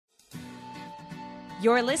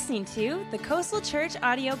You're listening to the Coastal Church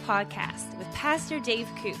Audio Podcast with Pastor Dave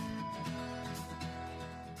Koop.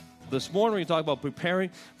 This morning we talk about preparing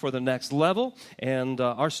for the next level, and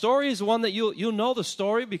our story is one that you'll know the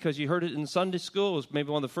story because you heard it in Sunday school. It was maybe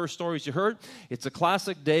one of the first stories you heard. It's a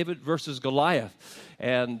classic David versus Goliath.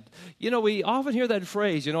 And, we often hear that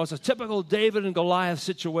phrase, it's a typical David and Goliath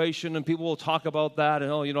situation, and people will talk about that,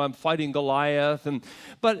 and, I'm fighting Goliath.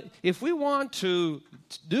 But if we want to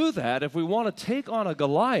do that, if we want to take on a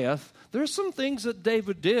Goliath, there's some things that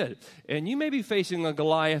David did. And you may be facing a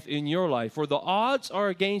Goliath in your life where the odds are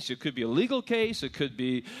against you. It could be a legal case. It could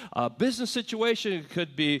be a business situation. It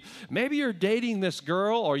could be maybe you're dating this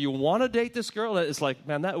girl or you want to date this girl. It's like,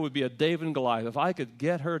 man, that would be a David and Goliath. If I could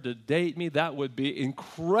get her to date me, that would be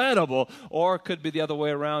incredible. Or it could be the other way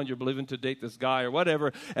around. You're believing to date this guy or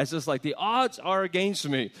whatever. It's just like the odds are against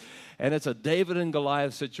me. And it's a David and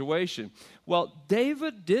Goliath situation. Well,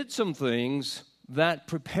 David did some things that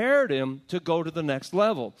prepared him to go to the next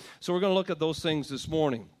level. So we're going to look at those things this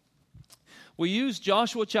morning. We used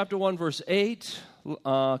Joshua chapter 1, verse 8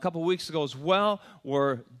 a couple weeks ago as well,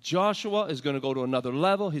 where Joshua is going to go to another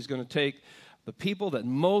level. He's going to take the people that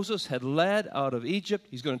Moses had led out of Egypt.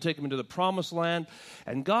 He's going to take them into the promised land.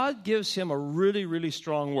 And God gives him a really, really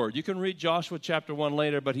strong word. You can read Joshua chapter 1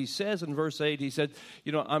 later, but he says in verse 8, he said,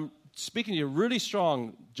 I'm speaking to you really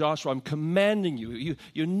strong, Joshua. I'm commanding you.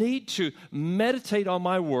 You need to meditate on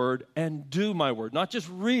my word and do my word. Not just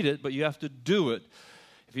read it, but you have to do it.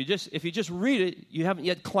 If you just read it, you haven't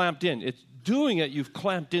yet clamped in. It's doing it, you've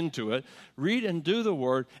clamped into it. Read and do the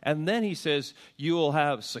word. And then he says, you will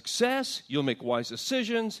have success, you'll make wise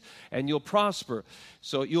decisions, and you'll prosper.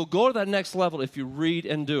 So you'll go to that next level if you read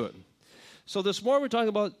and do it. So this morning we're talking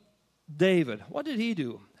about David. What did he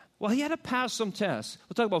do? Well, he had to pass some tests.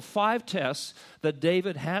 We'll talk about 5 tests that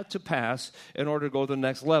David had to pass in order to go to the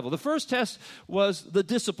next level. The first test was the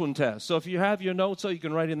discipline test. So if you have your notes, so you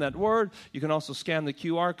can write in that word. You can also scan the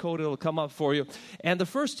QR code. It'll come up for you. And the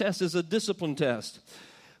first test is a discipline test.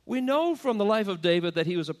 We know from the life of David that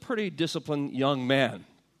he was a pretty disciplined young man.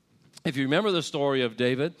 If you remember the story of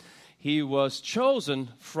David, he was chosen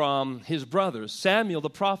from his brothers. Samuel, the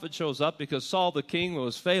prophet, shows up because Saul, the king,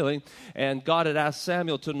 was failing, and God had asked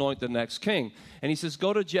Samuel to anoint the next king. And he says,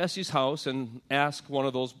 go to Jesse's house and ask one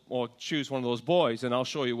of those, or choose one of those boys, and I'll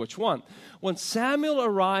show you which one. When Samuel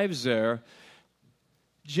arrives there,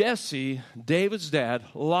 Jesse, David's dad,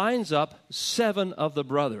 lines up 7 of the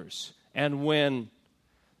brothers. And when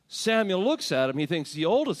Samuel looks at him, he thinks the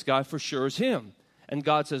oldest guy for sure is him. And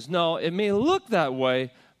God says, no, it may look that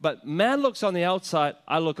way, but man looks on the outside,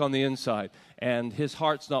 I look on the inside. And his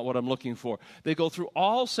heart's not what I'm looking for. They go through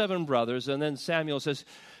all 7 brothers, and then Samuel says,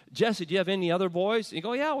 Jesse, do you have any other boys? And you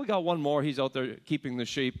go, yeah, we got one more. He's out there keeping the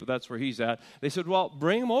sheep, but that's where he's at. They said, well,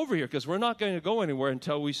 bring him over here, because we're not going to go anywhere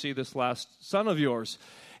until we see this last son of yours.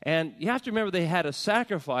 And you have to remember they had a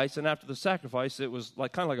sacrifice, and after the sacrifice, it was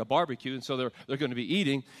kind of like a barbecue, and so they're going to be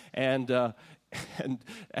eating. And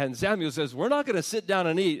Samuel says, we're not going to sit down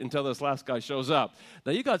and eat until this last guy shows up.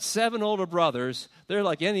 Now, you got 7 older brothers. They're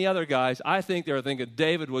like any other guys. I think they're thinking,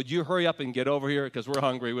 David, would you hurry up and get over here because we're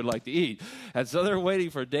hungry, we'd like to eat. And so they're waiting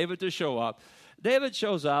for David to show up. David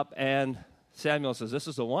shows up, and Samuel says, this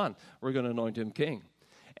is the one. We're going to anoint him king.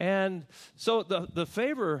 And so the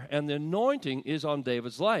favor and the anointing is on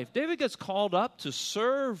David's life. David gets called up to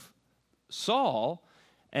serve Saul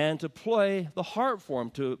and to play the harp for him,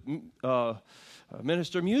 to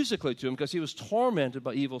minister musically to him, because he was tormented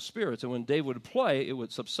by evil spirits. And when David would play, it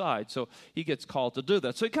would subside. So he gets called to do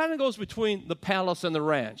that. So he kind of goes between the palace and the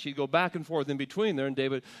ranch. He'd go back and forth in between there, and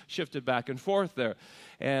David shifted back and forth there.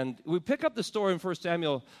 And we pick up the story in 1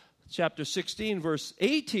 Samuel chapter 16, verse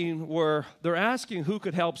 18, where they're asking who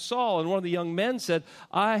could help Saul. And one of the young men said,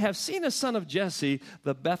 I have seen a son of Jesse,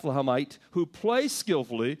 the Bethlehemite, who plays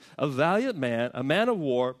skillfully, a valiant man, a man of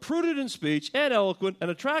war, prudent in speech, and eloquent, an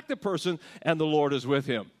attractive person, and the Lord is with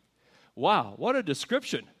him. Wow, what a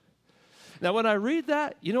description. Now, when I read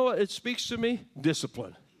that, you know what it speaks to me?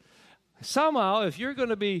 Discipline. Somehow, if you're going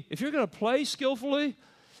to play skillfully,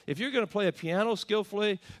 if you're going to play a piano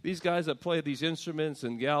skillfully, these guys that play these instruments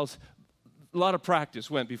and gals, a lot of practice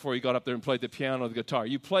went before you got up there and played the piano or the guitar.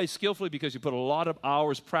 You play skillfully because you put a lot of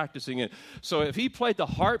hours practicing it. So if he played the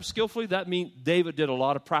harp skillfully, that means David did a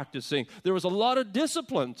lot of practicing. There was a lot of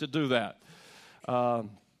discipline to do that.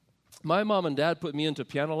 My mom and dad put me into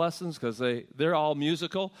piano lessons because they're all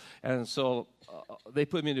musical, and so they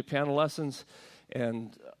put me into piano lessons.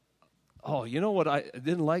 And you know what I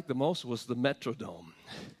didn't like the most was the metronome.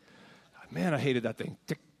 Man, I hated that thing.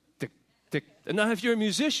 Tick, tick, tick. And now if you're a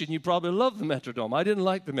musician, you probably love the metronome. I didn't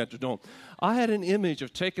like the metronome. I had an image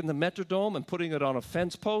of taking the metronome and putting it on a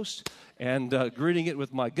fence post and greeting it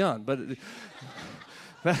with my gun. But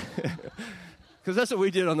because that's what we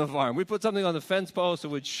did on the farm. We put something on the fence post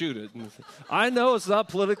and we'd shoot it. And I know it's not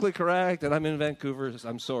politically correct, and I'm in Vancouver.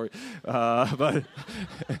 I'm sorry. But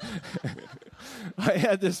I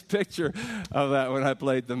had this picture of that when I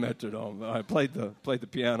played the metronome. I played the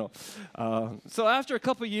piano. So after a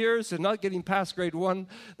couple of years and not getting past grade 1,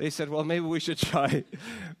 they said, well, maybe we should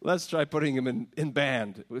let's try putting him in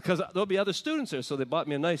band. Because there'll be other students there. So they bought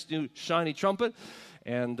me a nice new shiny trumpet,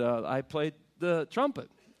 and I played the trumpet,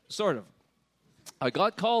 sort of. I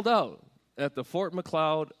got called out at the Fort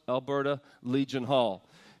Macleod, Alberta Legion Hall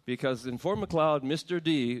because in Fort Macleod, Mr.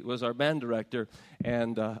 D was our band director,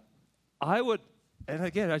 and I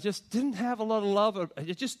just didn't have a lot of love. I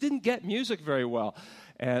just didn't get music very well,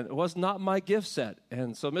 and it was not my gift set.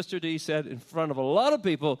 And so Mr. D said in front of a lot of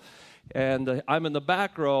people, and I'm in the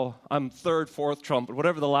back row, I'm third, fourth trumpet,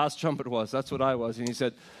 whatever the last trumpet was, that's what I was. And he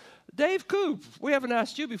said, Dave Coop, we haven't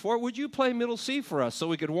asked you before, would you play middle C for us so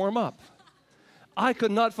we could warm up? I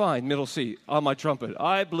could not find middle C on my trumpet.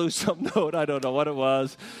 I blew some note, I don't know what it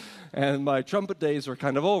was, and my trumpet days were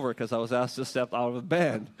kind of over because I was asked to step out of the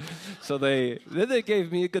band. So then they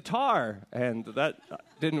gave me a guitar, and that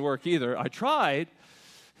didn't work either. I tried,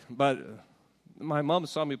 but my mom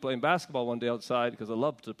saw me playing basketball one day outside because I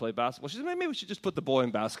loved to play basketball. She said, maybe we should just put the boy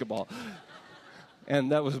in basketball.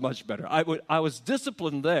 And that was much better. I was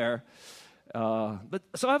disciplined there.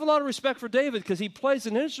 So I have a lot of respect for David because he plays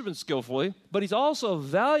an instrument skillfully, but he's also a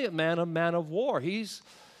valiant man, a man of war. He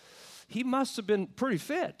must have been pretty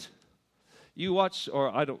fit. You watch,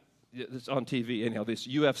 it's on TV anyhow, this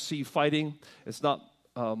UFC fighting. It's not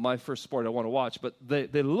my first sport I want to watch, but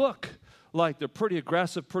they look like they're pretty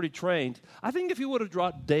aggressive, pretty trained. I think if you would have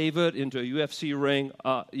brought David into a UFC ring,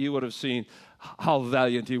 you would have seen how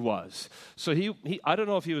valiant he was. So I don't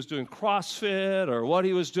know if he was doing CrossFit or what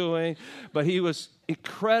he was doing, but he was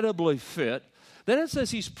incredibly fit. Then it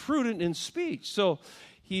says he's prudent in speech. So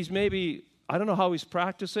he's maybe, I don't know how he's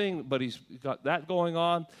practicing, but he's got that going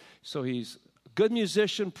on. So he's a good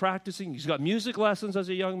musician practicing. He's got music lessons as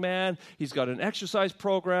a young man. He's got an exercise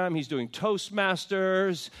program. He's doing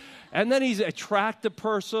Toastmasters. And then he's an attractive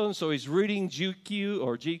person, so he's reading GQ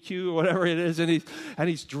or whatever it is, and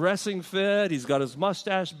he's dressing fit. He's got his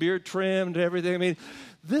mustache, beard trimmed, everything. I mean,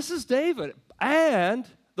 this is David, and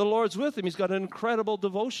the Lord's with him. He's got an incredible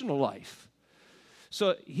devotional life.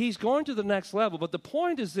 So he's going to the next level, but the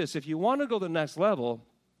point is this. If you want to go to the next level,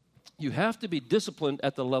 you have to be disciplined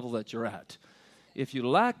at the level that you're at. If you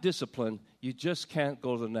lack discipline, you just can't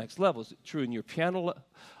go to the next level. It's true in your piano.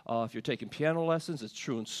 If you're taking piano lessons, it's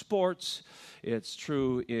true in sports. It's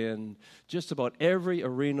true in just about every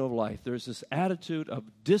arena of life. There's this attitude of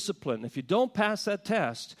discipline. If you don't pass that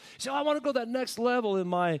test, you say, I want to go to that next level in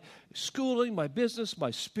my schooling, my business,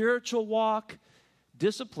 my spiritual walk.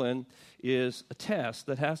 Discipline is a test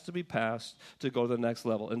that has to be passed to go to the next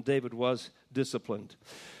level. And David was disciplined.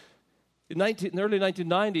 In the early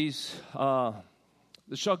 1990s,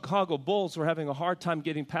 the Chicago Bulls were having a hard time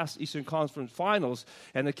getting past the Eastern Conference Finals,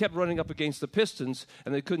 and they kept running up against the Pistons,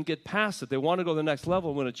 and they couldn't get past it. They wanted to go to the next level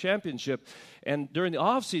and win a championship. And during the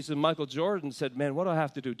offseason, Michael Jordan said, man, what do I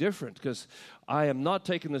have to do different? Because I am not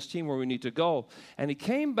taking this team where we need to go. And he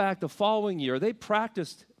came back the following year. They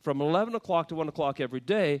practiced from 11 o'clock to 1 o'clock every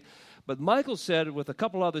day. But Michael said, with a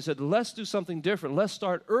couple others, said, let's do something different. Let's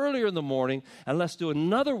start earlier in the morning, and let's do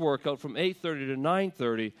another workout from 8:30 to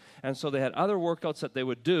 9:30. And so they had other workouts that they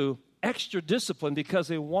would do, extra discipline, because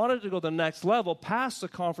they wanted to go to the next level, past the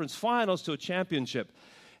conference finals to a championship.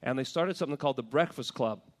 And they started something called the Breakfast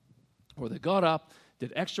Club, where they got up,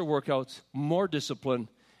 did extra workouts, more discipline.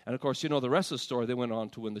 And, of course, you know the rest of the story. They went on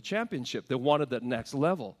to win the championship. They wanted that next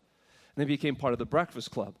level. And they became part of the Breakfast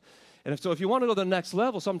Club. And if you want to go to the next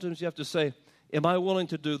level, sometimes you have to say, am I willing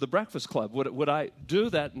to do the Breakfast Club? Would I do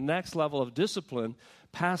that next level of discipline,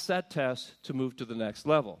 pass that test to move to the next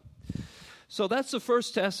level? So that's the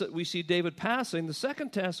first test that we see David passing. The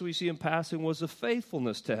second test we see him passing was the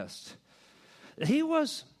faithfulness test.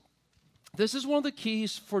 This is one of the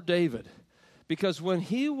keys for David, because when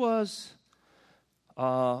he was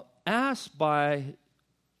asked by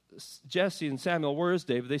Jesse and Samuel, where is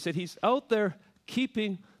David? They said he's out there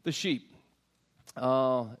keeping the sheep.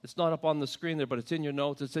 It's not up on the screen there, but it's in your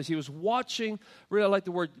notes. It says he was watching, really I like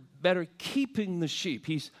the word better, keeping the sheep.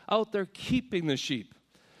 He's out there keeping the sheep.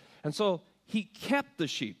 And so he kept the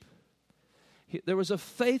sheep. There was a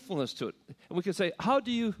faithfulness to it. And we can say, how do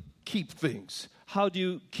you keep things? How do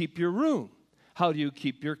you keep your room? How do you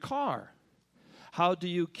keep your car? How do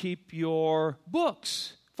you keep your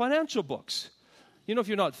books, financial books? You know, if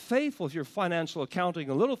you're not faithful, if you're financial accounting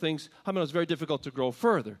and little things, I mean, it's very difficult to grow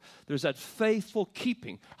further. There's that faithful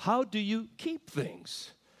keeping. How do you keep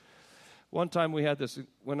things? One time we had this,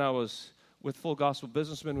 when I was with Full Gospel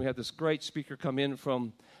Businessmen, we had this great speaker come in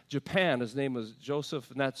from Japan. His name was Joseph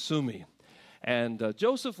Natsumi. And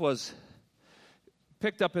Joseph was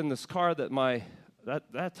picked up in this car that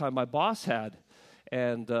that time my boss had.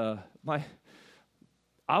 And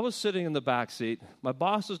I was sitting in the back seat. My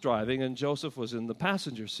boss was driving, and Joseph was in the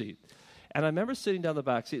passenger seat. And I remember sitting down the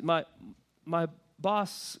back seat. My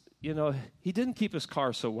boss, you know, he didn't keep his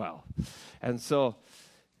car so well. And so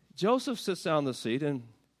Joseph sits down in the seat, and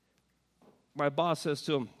my boss says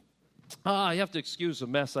to him, you have to excuse the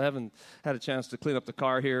mess. I haven't had a chance to clean up the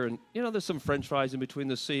car here. And, you know, there's some French fries in between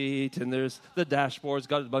the seat, and there's the dashboard's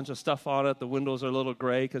got a bunch of stuff on it. The windows are a little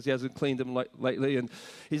gray because he hasn't cleaned them lately. And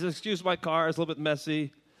he says, excuse my car. It's a little bit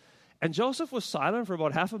messy. And Joseph was silent for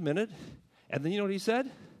about half a minute. And then you know what he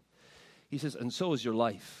said? He says, and so is your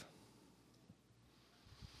life.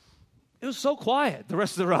 It was so quiet the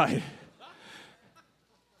rest of the ride.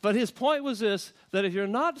 But his point was this, that if you're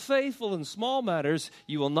not faithful in small matters,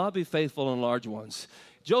 you will not be faithful in large ones.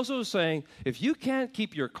 Joseph was saying, if you can't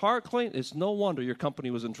keep your car clean, it's no wonder your company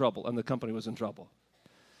was in trouble, and the company was in trouble.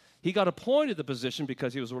 He got appointed the position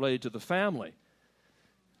because he was related to the family.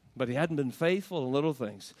 But he hadn't been faithful in little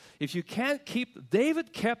things. If you can't keep,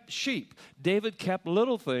 David kept sheep. David kept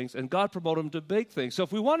little things, and God promoted him to big things. So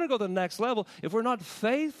if we want to go to the next level, if we're not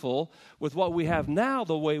faithful with what we have now,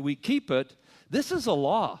 the way we keep it, this is a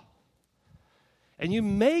law. And you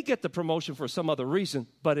may get the promotion for some other reason,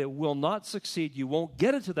 but it will not succeed. You won't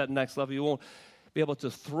get it to that next level. You won't be able to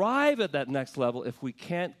thrive at that next level if we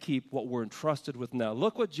can't keep what we're entrusted with now.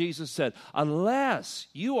 Look what Jesus said. Unless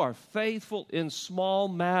you are faithful in small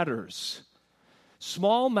matters,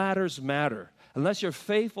 small matters matter. Unless you're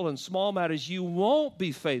faithful in small matters, you won't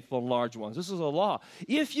be faithful in large ones. This is a law.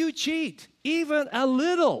 If you cheat, even a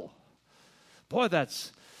little, boy,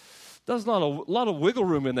 there's not a lot of wiggle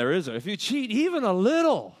room in there, is there? If you cheat even a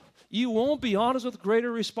little, you won't be honest with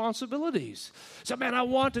greater responsibilities. So, man, I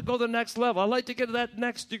want to go to the next level. I'd like to get to that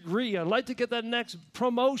next degree. I'd like to get that next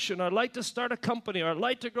promotion. I'd like to start a company. Or I'd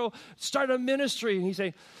like to go start a ministry. And he's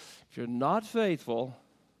saying, if you're not faithful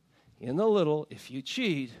in the little, if you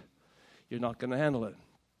cheat, you're not going to handle it.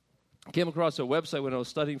 I came across a website when I was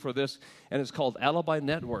studying for this, and it's called Alibi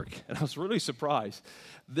Network. And I was really surprised.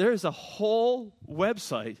 There's a whole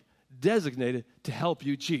website designated to help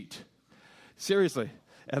you cheat. Seriously.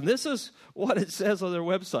 And this is what it says on their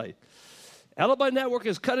website. Alibi Network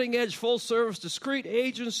is cutting-edge, full-service, discreet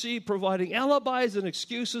agency providing alibis and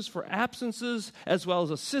excuses for absences, as well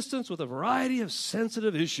as assistance with a variety of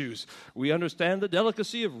sensitive issues. We understand the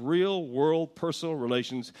delicacy of real-world personal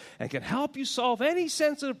relations and can help you solve any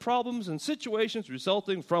sensitive problems and situations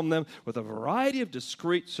resulting from them with a variety of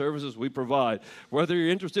discreet services we provide. Whether you're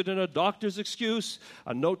interested in a doctor's excuse,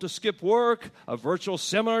 a note to skip work, a virtual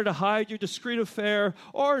seminar to hide your discreet affair,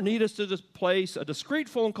 or need us to place a discreet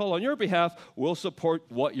phone call on your behalf, we'll support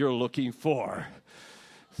what you're looking for.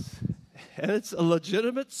 And it's a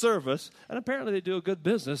legitimate service, and apparently they do a good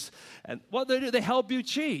business. And what they do, they help you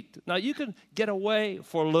cheat. Now, you can get away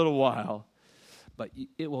for a little while, but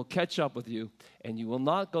it will catch up with you, and you will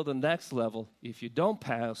not go to the next level if you don't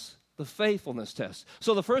pass the faithfulness test.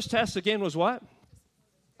 So the first test, again, was what?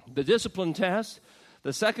 The discipline test.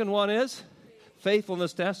 The second one is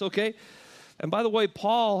faithfulness test, okay? And by the way,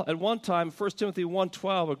 Paul, at one time, 1 Timothy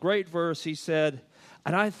 1:12, a great verse, he said,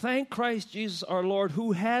 and I thank Christ Jesus our Lord,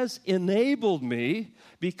 who has enabled me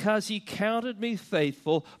because he counted me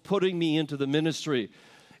faithful, putting me into the ministry.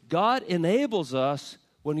 God enables us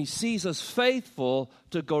when he sees us faithful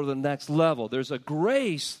to go to the next level. There's a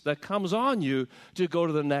grace that comes on you to go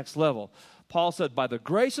to the next level. Paul said, by the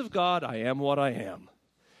grace of God, I am what I am.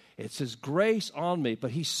 It's his grace on me.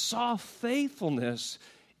 But he saw faithfulness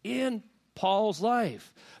in Paul's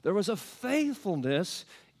life. There was a faithfulness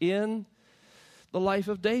in the life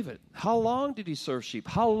of David. How long did he serve sheep?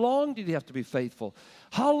 How long did he have to be faithful?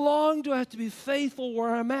 How long do I have to be faithful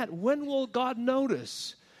where I'm at? When will God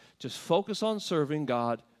notice? Just focus on serving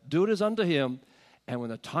God. Do it as unto him. And when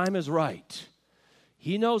the time is right,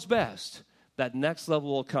 he knows best, that next level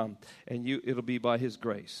will come. And it'll be by his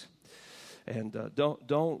grace. And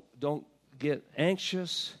don't get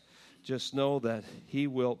anxious. Just know that he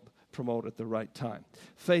will promote at the right time.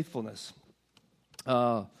 Faithfulness.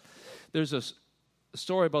 There's a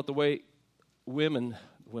story about the way let me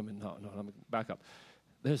back up.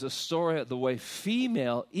 There's a story of the way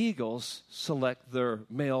female eagles select their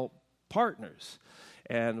male partners.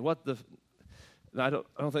 And what I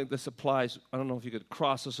don't think this applies. I don't know if you could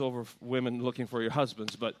cross this over women looking for your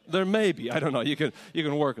husbands, but there may be. I don't know. You can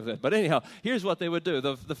work with it. But anyhow, here's what they would do.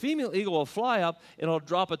 The female eagle will fly up and it'll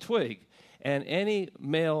drop a twig. And any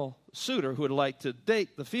male suitor who would like to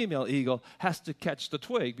date the female eagle has to catch the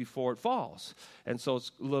twig before it falls. And so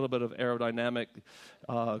it's a little bit of aerodynamic,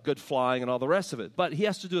 good flying and all the rest of it. But he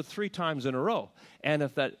has to do it 3 times in a row. And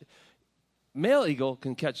if that male eagle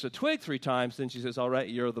can catch the twig 3 times, then she says, all right,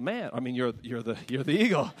 you're the man. I mean, you're the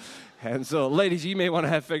eagle. And so, ladies, you may want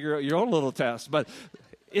to figure out your own little test. But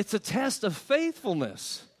it's a test of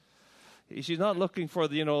faithfulness. She's not looking for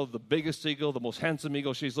the biggest eagle, the most handsome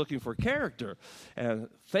eagle. She's looking for character. And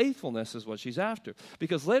faithfulness is what she's after.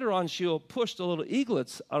 Because later on, she'll push the little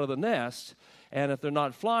eaglets out of the nest. And if they're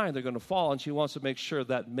not flying, they're going to fall. And she wants to make sure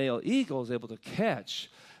that male eagle is able to catch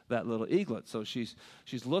that little eaglet. So she's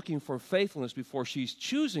looking for faithfulness before she's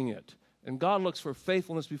choosing it. And God looks for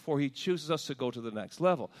faithfulness before he chooses us to go to the next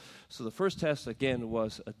level. So the first test, again,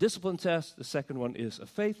 was a discipline test. The second one is a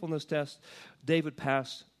faithfulness test. David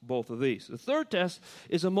passed both of these. The third test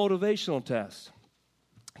is a motivational test.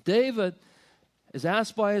 David is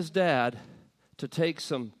asked by his dad to take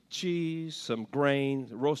some cheese, some grain,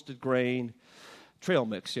 roasted grain, trail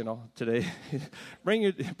mix, today. bring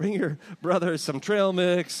your brother some trail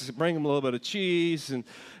mix, bring him a little bit of cheese, and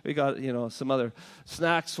we got, some other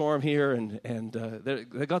snacks for him here, and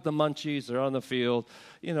they got the munchies, they're on the field.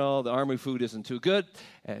 The army food isn't too good.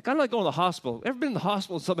 Kind of like going to the hospital. Ever been in the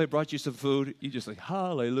hospital and somebody brought you some food? You just like,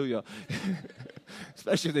 hallelujah.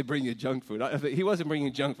 Especially if they bring you junk food. He wasn't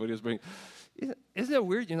bringing junk food, he was bringing... Isn't it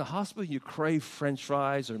weird? In the hospital, you crave French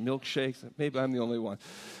fries or milkshakes. Maybe I'm the only one,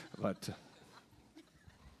 but...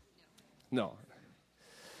 No.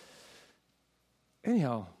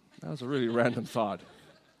 Anyhow, that was a really random thought.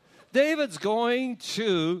 David's going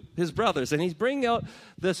to his brothers, and he's bringing out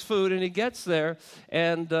this food, and he gets there,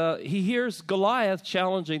 and he hears Goliath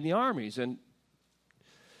challenging the armies, and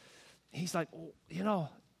he's like,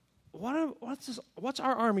 what's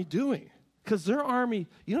our army doing? Because their army,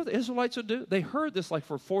 what the Israelites would do? They heard this like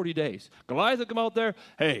for 40 days. Goliath would come out there,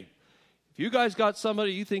 hey, if you guys got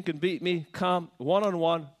somebody you think can beat me, come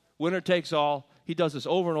one-on-one. Winner takes all. He does this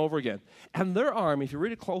over and over again. And their army, if you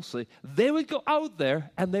read it closely, they would go out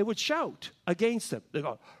there and they would shout against them. They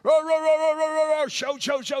go, rah, rah, rah, rah, rah, rah, shout,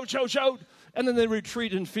 shout, shout, shout, shout. And then they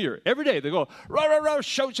retreat in fear. Every day they go, rah, rah, rah,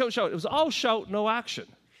 shout, shout, shout. It was all shout, no action.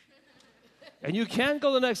 And you can't go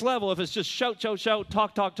to the next level if it's just shout, shout, shout,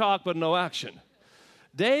 talk, talk, talk, but no action.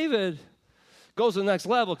 David goes to the next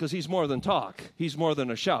level because he's more than talk. He's more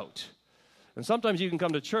than a shout. And sometimes you can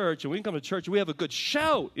come to church, and we can come to church, and we have a good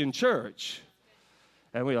shout in church.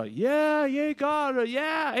 And we're like, yeah, God,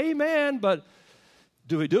 yeah, amen. But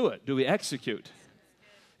do we do it? Do we execute?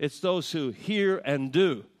 It's those who hear and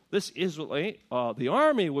do. This Israelite, the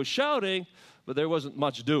army was shouting, but there wasn't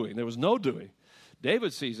much doing. There was no doing.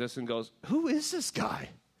 David sees this and goes, who is this guy?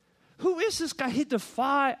 Who is this guy? He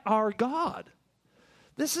defied our God.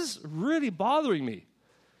 This is really bothering me.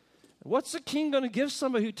 What's the king going to give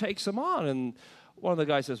somebody who takes him on? And one of the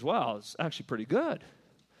guys says, well, it's actually pretty good.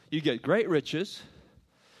 You get great riches.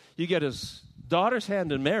 You get his daughter's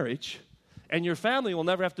hand in marriage. And your family will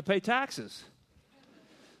never have to pay taxes.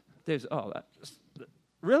 David says,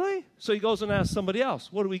 really? So he goes and asks somebody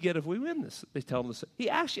else, what do we get if we win this? They tell him this. He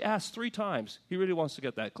actually asked 3 times. He really wants to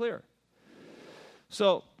get that clear.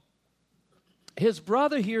 So his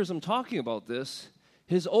brother hears him talking about this,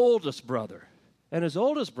 his oldest brother. And his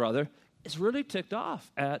oldest brother is really ticked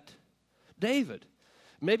off at David.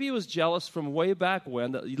 Maybe he was jealous from way back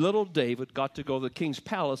when that little David got to go to the king's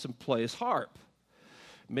palace and play his harp.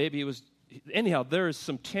 Maybe he was, anyhow, there is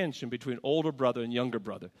some tension between older brother and younger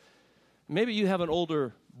brother. Maybe you have an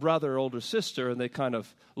older brother or older sister and they kind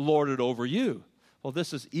of lord it over you. Well,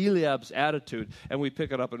 this is Eliab's attitude, and we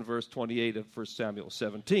pick it up in verse 28 of 1 Samuel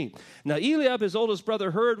 17. Now, Eliab, his oldest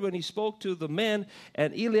brother, heard when he spoke to the men,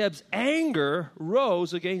 and Eliab's anger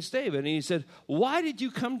rose against David. And he said, why did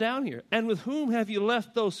you come down here? And with whom have you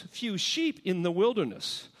left those few sheep in the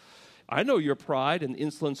wilderness? I know your pride and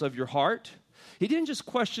insolence of your heart. He didn't just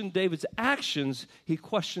question David's actions, he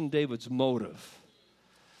questioned David's motive.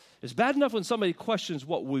 It's bad enough when somebody questions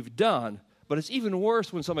what we've done, but it's even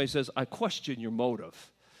worse when somebody says, I question your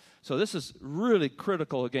motive. So this is really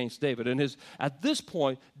critical against David. And at this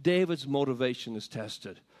point, David's motivation is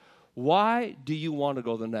tested. Why do you want to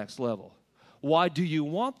go to the next level? Why do you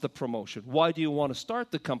want the promotion? Why do you want to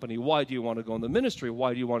start the company? Why do you want to go in the ministry?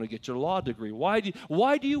 Why do you want to get your law degree? Why do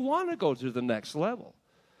you want to go to the next level?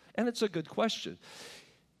 And it's a good question.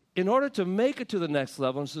 in order to make it to the next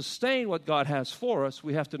level and sustain what God has for us,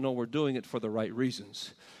 we have to know we're doing it for the right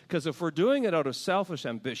reasons. Because if we're doing it out of selfish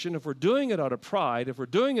ambition, if we're doing it out of pride, if we're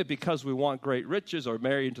doing it because we want great riches or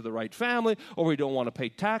marry into the right family, or we don't want to pay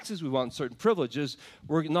taxes, we want certain privileges,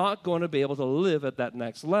 we're not going to be able to live at that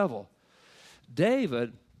next level.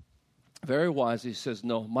 David very wisely says,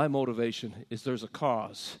 no, my motivation is there's a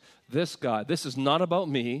cause. This guy, this is not about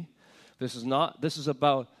me. This is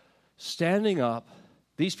about standing up.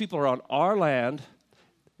 These people are on our land.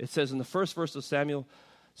 It says in the first verse of Samuel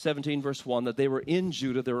 17, verse 1, that they were in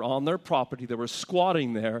Judah. They were on their property. They were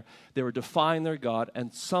squatting there. They were defying their God,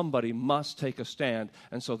 and somebody must take a stand.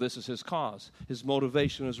 And so this is his cause. His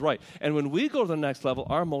motivation is right. And when we go to the next level,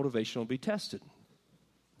 our motivation will be tested.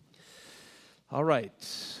 All right.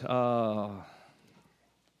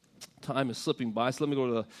 Time is slipping by, so let me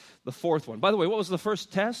go to the fourth one. By the way, what was the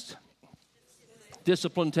first test?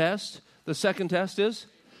 Discipline test. The second test is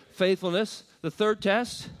faithfulness. The third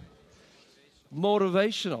test?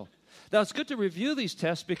 Motivational. Now, it's good to review these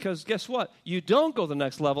tests because guess what? You don't go to the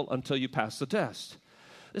next level until you pass the test.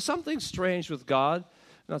 There's something strange with God.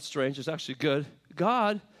 Not strange, it's actually good.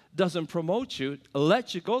 God doesn't promote you,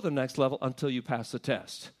 let you go to the next level until you pass the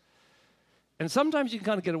test. And sometimes you can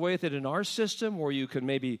kind of get away with it in our system where you can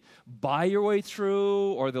maybe buy your way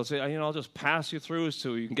through, or they'll say, I'll just pass you through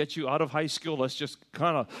so you can get you out of high school. Let's just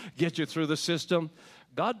kind of get you through the system.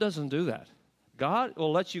 God doesn't do that. God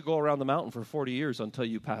will let you go around the mountain for 40 years until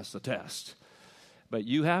you pass the test. But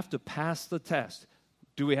you have to pass the test.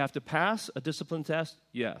 Do we have to pass a discipline test?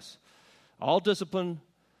 Yes. All discipline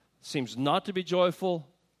seems not to be joyful,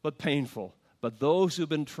 but painful. But those who've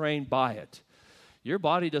been trained by it, your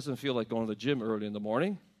body doesn't feel like going to the gym early in the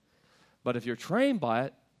morning, but if you're trained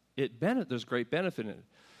by it, there's great benefit in it.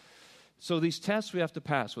 So these tests we have to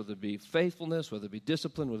pass, whether it be faithfulness, whether it be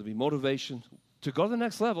discipline, whether it be motivation. To go to the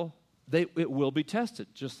next level, it will be tested,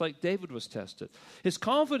 just like David was tested. His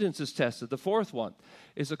confidence is tested. The fourth one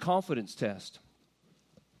is a confidence test.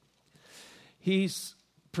 He's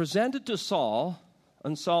presented to Saul,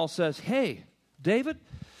 and Saul says, hey, David,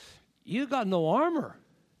 you got no armor.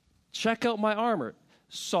 Check out my armor.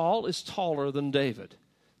 Saul is taller than David.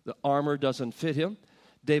 The armor doesn't fit him.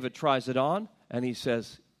 David tries it on, and he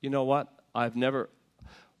says, you know what? I've never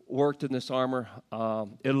worked in this armor.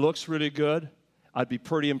 It looks really good. I'd be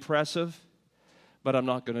pretty impressive, but I'm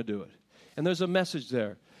not going to do it. And there's a message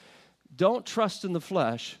there. Don't trust in the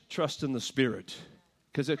flesh, trust in the Spirit.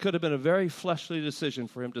 Because it could have been a very fleshly decision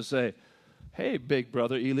for him to say, hey, big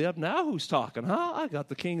brother Eliab, now who's talking, huh? I got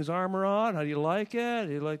the king's armor on. How do you like it?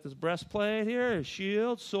 Do you like this breastplate here? His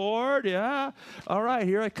shield, sword, yeah? All right,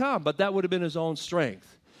 here I come. But that would have been his own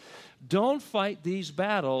strength. Don't fight these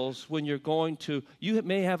battles when you're going to, you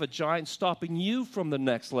may have a giant stopping you from the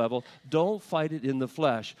next level. Don't fight it in the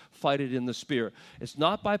flesh. Fight it in the Spirit. It's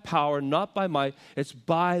not by power, not by might. It's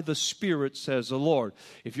by the Spirit, says the Lord.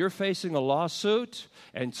 If you're facing a lawsuit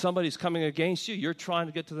and somebody's coming against you, you're trying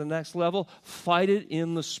to get to the next level, fight it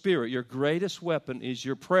in the Spirit. Your greatest weapon is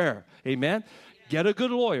your prayer. Amen? Get a good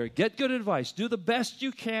lawyer. Get good advice. Do the best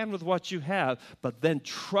you can with what you have, but then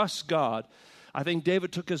trust God. I think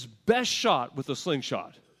David took his best shot with the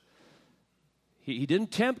slingshot. He didn't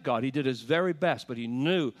tempt God. He did his very best, but he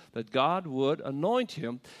knew that God would anoint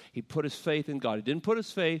him. He put his faith in God. He didn't put his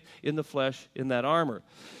faith in the flesh, in that armor.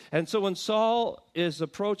 And so when Saul is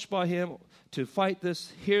approached by him to fight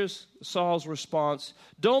this, here's Saul's response.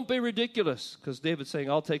 Don't be ridiculous, because David's saying,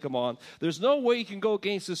 I'll take him on. There's no way you can go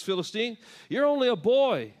against this Philistine. You're only a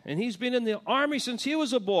boy, and he's been in the army since he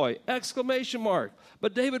was a boy! Exclamation mark.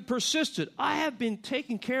 But David persisted. I have been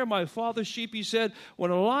taking care of my father's sheep, he said. When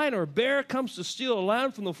a lion or bear comes to steal a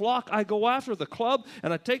lamb from the flock, I go after the club,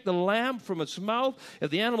 and I take the lamb from its mouth. If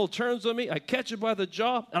the animal turns on me, I catch it by the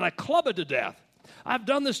jaw, and I club it to death. I've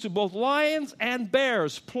done this to both lions and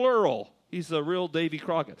bears, plural. He's the real Davy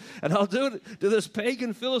Crockett. And I'll do it to this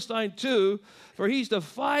pagan Philistine too, for he's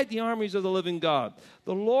defied the armies of the living God.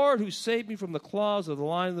 The Lord who saved me from the claws of the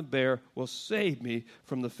lion and the bear will save me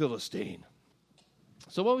from the Philistine.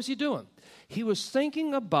 So what was he doing? He was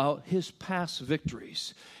thinking about his past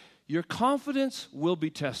victories. Your confidence will be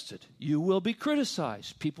tested. You will be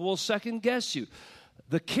criticized. People will second guess you.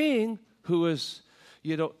 The king who is,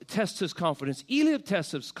 tests his confidence. Eliab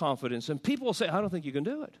tests his confidence. And people will say, I don't think you can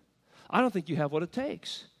do it. I don't think you have what it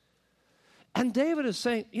takes. And David is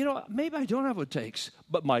saying, maybe I don't have what it takes,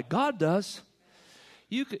 but my God does.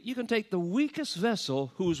 You can take the weakest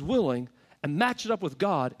vessel who's willing and match it up with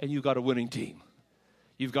God, and you've got a winning team.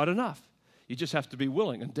 You've got enough. You just have to be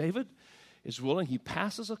willing. And David is willing. He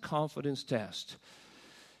passes a confidence test.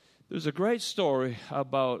 There's a great story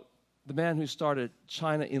about the man who started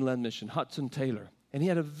China Inland Mission, Hudson Taylor. And he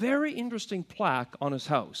had a very interesting plaque on his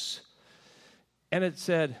house. And it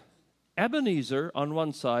said, Ebenezer on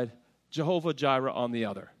one side, Jehovah Jireh on the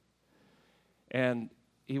other. And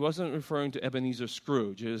he wasn't referring to Ebenezer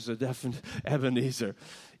Scrooge. It was a definite Ebenezer.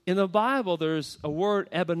 In the Bible, there's a word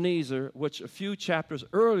Ebenezer, which a few chapters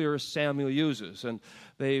earlier Samuel uses. And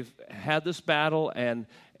they've had this battle, and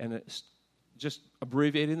it's just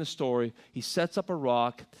abbreviating the story, he sets up a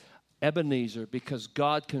rock, Ebenezer, because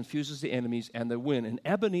God confuses the enemies and they win. And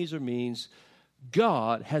Ebenezer means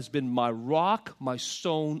God has been my rock, my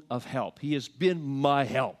stone of help. He has been my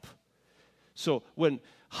help. So when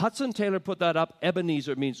Hudson Taylor put that up,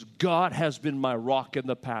 Ebenezer means God has been my rock in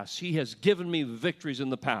the past. He has given me victories in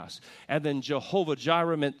the past. And then Jehovah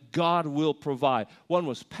Jireh meant God will provide. One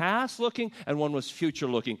was past looking and one was future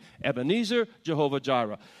looking. Ebenezer, Jehovah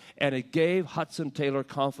Jireh. And it gave Hudson Taylor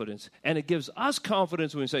confidence. And it gives us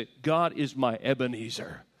confidence when we say, God is my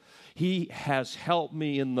Ebenezer. He has helped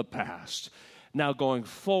me in the past. Now going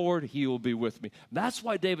forward, he will be with me. That's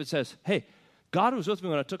why David says, hey, God was with me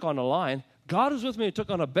when I took on a lion. God was with me when I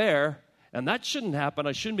took on a bear. And that shouldn't happen.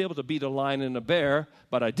 I shouldn't be able to beat a lion and a bear.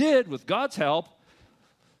 But I did with God's help.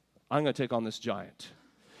 I'm going to take on this giant.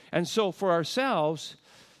 And so for ourselves,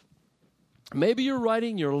 maybe you're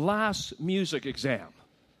writing your last music exam.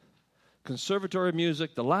 Conservatory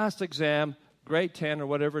music, the last exam, grade 10 or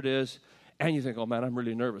whatever it is, and you think, oh man, I'm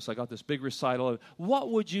really nervous. I got this big recital.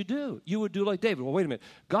 What would you do? You would do like David. Well, wait a minute.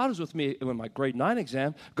 God is with me in my grade 9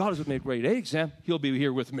 exam. God is with me in grade 8 exam. He'll be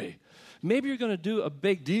here with me. Maybe you're going to do a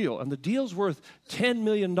big deal, and the deal's worth $10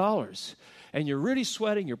 million. And you're really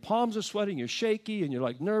sweating, your palms are sweating, you're shaky, and you're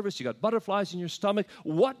like nervous, you got butterflies in your stomach.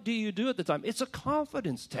 What do you do at the time? It's a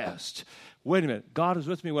confidence test. Wait a minute, God is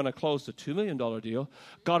with me when I closed a $2 million deal.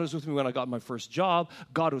 God is with me when I got my first job.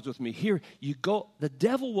 God was with me here. You go, the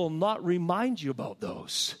devil will not remind you about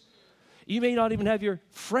those. You may not even have your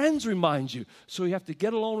friends remind you. So you have to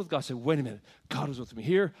get alone with God. Say, wait a minute, God is with me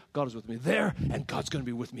here, God is with me there, and God's going to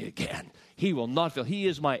be with me again. He will not fail. He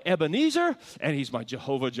is my Ebenezer, and he's my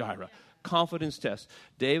Jehovah Jireh. Confidence test.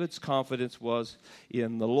 David's confidence was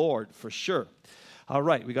in the Lord, for sure. All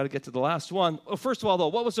right, we got to get to the last one. Well, first of all, though,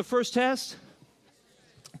 what was the first test?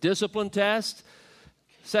 Discipline test.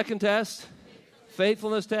 Second test?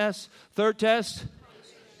 Faithfulness test. Third test?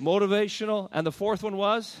 Motivational. And the fourth one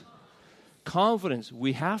was? Confidence.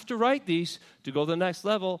 We have to write these to go to the next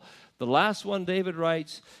level. The last one David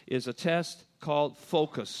writes is a test called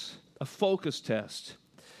focus, a focus test.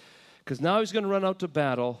 Because now he's going to run out to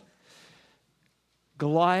battle.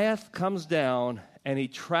 Goliath comes down and he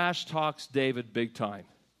trash talks David big time.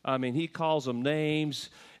 I mean, he calls him names.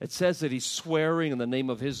 It says that he's swearing in the name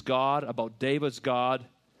of his God about David's God.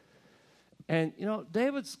 And, you know,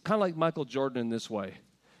 David's kind of like Michael Jordan in this way.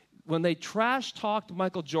 When they trash talked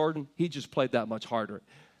Michael Jordan, he just played that much harder.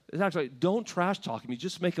 It's actually, don't trash talk him. You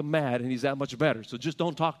just make him mad and he's that much better. So just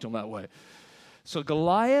don't talk to him that way. So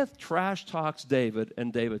Goliath trash talks David,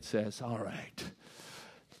 and David says, all right,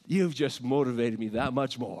 you've just motivated me that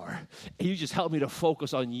much more. You just helped me to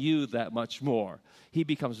focus on you that much more. He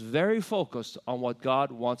becomes very focused on what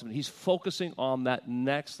God wants him. He's focusing on that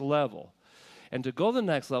next level. And to go to the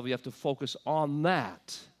next level, you have to focus on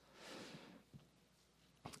that.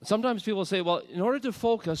 Sometimes people say, well, in order to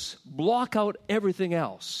focus, block out everything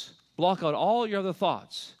else. Block out all your other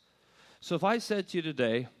thoughts. So if I said to you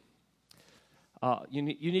today, you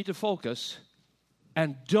need to focus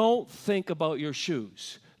and don't think about your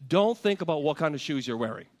shoes. Don't think about what kind of shoes you're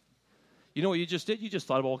wearing. You know what you just did? You just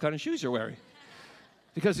thought about what kind of shoes you're wearing.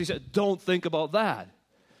 Because he said, don't think about that.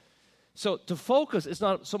 So to focus is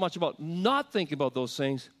not so much about not thinking about those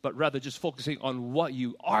things, but rather just focusing on what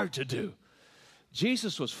you are to do.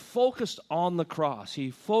 Jesus was focused on the cross.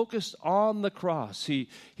 He focused on the cross.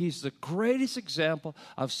 He's the greatest example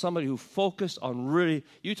of somebody who focused on really,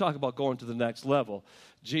 you talk about going to the next level.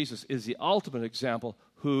 Jesus is the ultimate example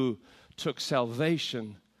who took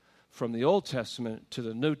salvation from the Old Testament to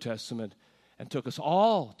the New Testament and took us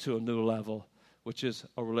all to a new level, which is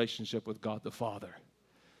a relationship with God the Father,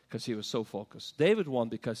 because he was so focused. David won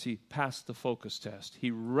because he passed the focus test. He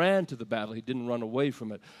ran to the battle. He didn't run away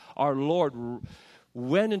from it. Our Lord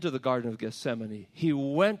went into the Garden of Gethsemane. He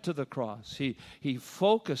went to the cross. He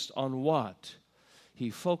focused on what? He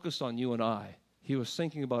focused on you and I. He was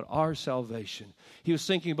thinking about our salvation. He was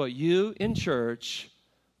thinking about you in church,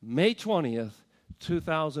 May 20th,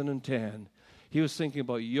 2010. He was thinking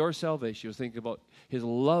about your salvation. He was thinking about his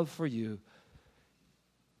love for you.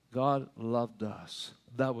 God loved us.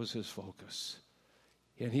 That was his focus.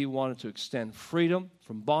 And he wanted to extend freedom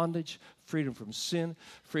from bondage, freedom from sin,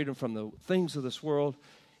 freedom from the things of this world.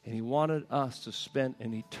 and he wanted us to spend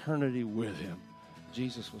an eternity with him.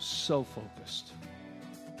 Jesus was so focused.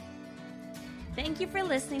 Thank you for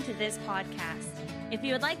listening to this podcast. If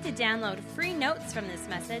you would like to download free notes from this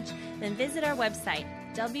message, then visit our website,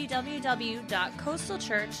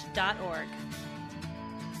 www.coastalchurch.org.